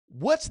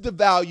What's the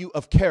value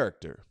of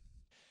character?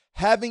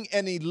 Having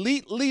an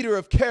elite leader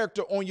of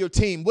character on your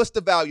team, what's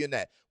the value in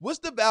that? What's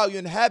the value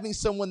in having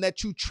someone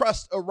that you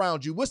trust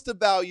around you? What's the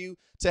value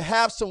to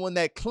have someone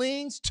that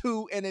clings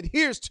to and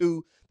adheres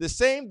to the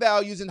same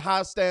values and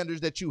high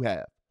standards that you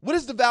have? What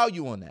is the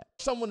value on that?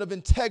 Someone of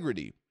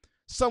integrity,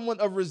 someone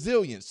of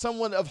resilience,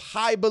 someone of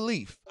high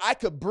belief. I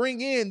could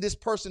bring in this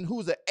person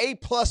who's an A+++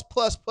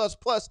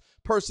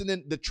 person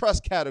in the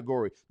trust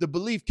category, the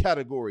belief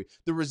category,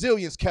 the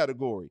resilience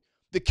category,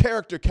 the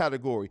character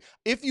category.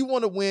 If you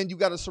want to win, you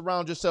got to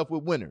surround yourself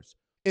with winners.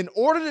 In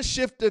order to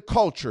shift the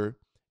culture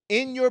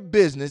in your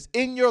business,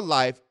 in your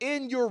life,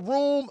 in your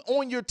room,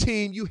 on your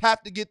team, you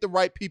have to get the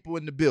right people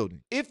in the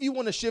building. If you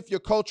want to shift your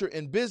culture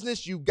in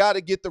business, you got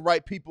to get the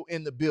right people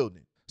in the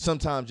building.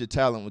 Sometimes your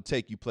talent will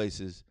take you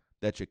places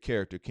that your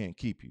character can't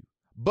keep you.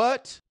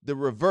 But the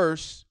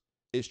reverse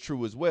is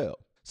true as well.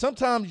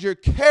 Sometimes your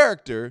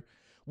character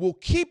will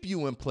keep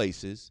you in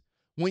places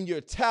when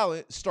your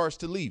talent starts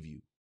to leave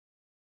you.